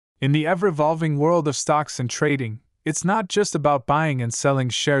In the ever-evolving world of stocks and trading, it's not just about buying and selling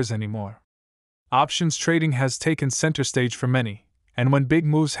shares anymore. Options trading has taken center stage for many, and when big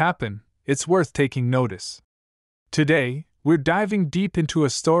moves happen, it's worth taking notice. Today, we're diving deep into a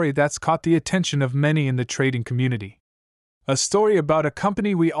story that's caught the attention of many in the trading community. A story about a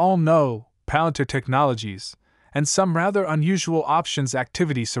company we all know, Palantir Technologies, and some rather unusual options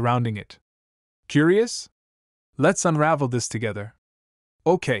activity surrounding it. Curious? Let's unravel this together.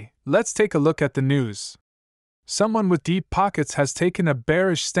 Okay, let's take a look at the news. Someone with deep pockets has taken a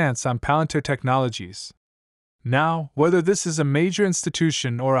bearish stance on Palantir Technologies. Now, whether this is a major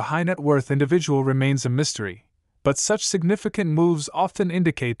institution or a high net worth individual remains a mystery, but such significant moves often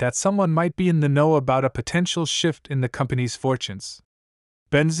indicate that someone might be in the know about a potential shift in the company's fortunes.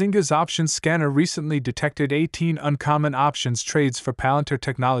 Benzinga's options scanner recently detected 18 uncommon options trades for Palantir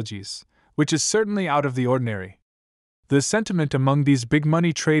Technologies, which is certainly out of the ordinary. The sentiment among these big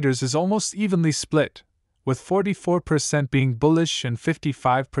money traders is almost evenly split, with 44% being bullish and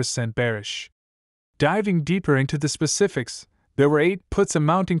 55% bearish. Diving deeper into the specifics, there were 8 puts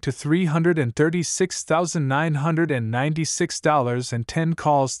amounting to $336,996 and 10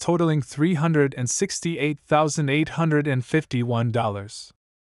 calls totaling $368,851.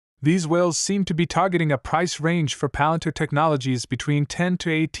 These whales seem to be targeting a price range for Palantir Technologies between $10 to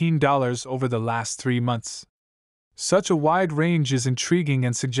 $18 over the last 3 months. Such a wide range is intriguing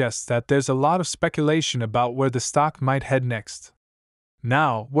and suggests that there's a lot of speculation about where the stock might head next.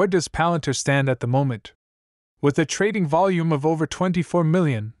 Now, where does Palantir stand at the moment? With a trading volume of over 24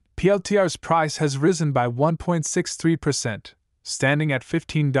 million, PLTR's price has risen by 1.63%, standing at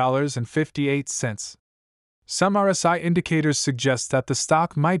 $15.58. Some RSI indicators suggest that the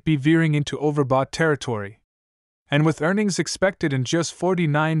stock might be veering into overbought territory. And with earnings expected in just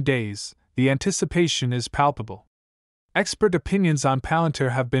 49 days, the anticipation is palpable. Expert opinions on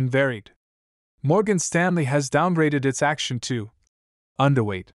Palantir have been varied. Morgan Stanley has downgraded its action to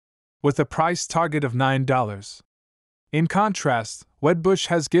underweight, with a price target of $9. In contrast, Wedbush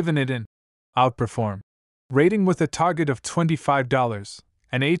has given it an outperform rating with a target of $25,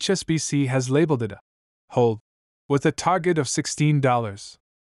 and HSBC has labeled it a hold with a target of $16.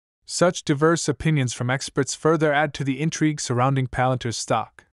 Such diverse opinions from experts further add to the intrigue surrounding Palantir's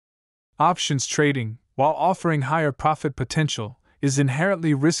stock. Options trading, while offering higher profit potential, is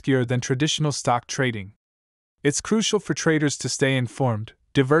inherently riskier than traditional stock trading. It's crucial for traders to stay informed,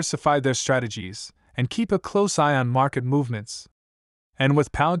 diversify their strategies, and keep a close eye on market movements. And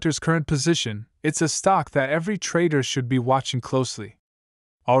with Palantir's current position, it's a stock that every trader should be watching closely.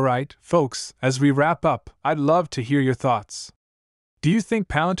 Alright, folks, as we wrap up, I'd love to hear your thoughts. Do you think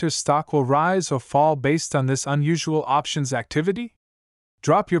Palantir's stock will rise or fall based on this unusual options activity?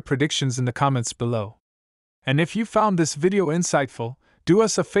 Drop your predictions in the comments below. And if you found this video insightful, do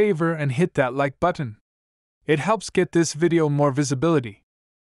us a favor and hit that like button. It helps get this video more visibility.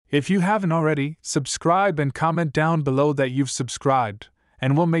 If you haven't already, subscribe and comment down below that you've subscribed,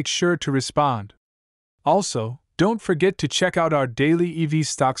 and we'll make sure to respond. Also, don't forget to check out our daily EV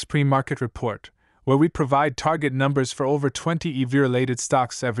stocks pre-market report, where we provide target numbers for over 20 EV-related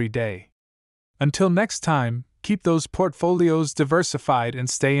stocks every day. Until next time, keep those portfolios diversified and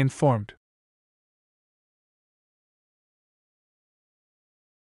stay informed.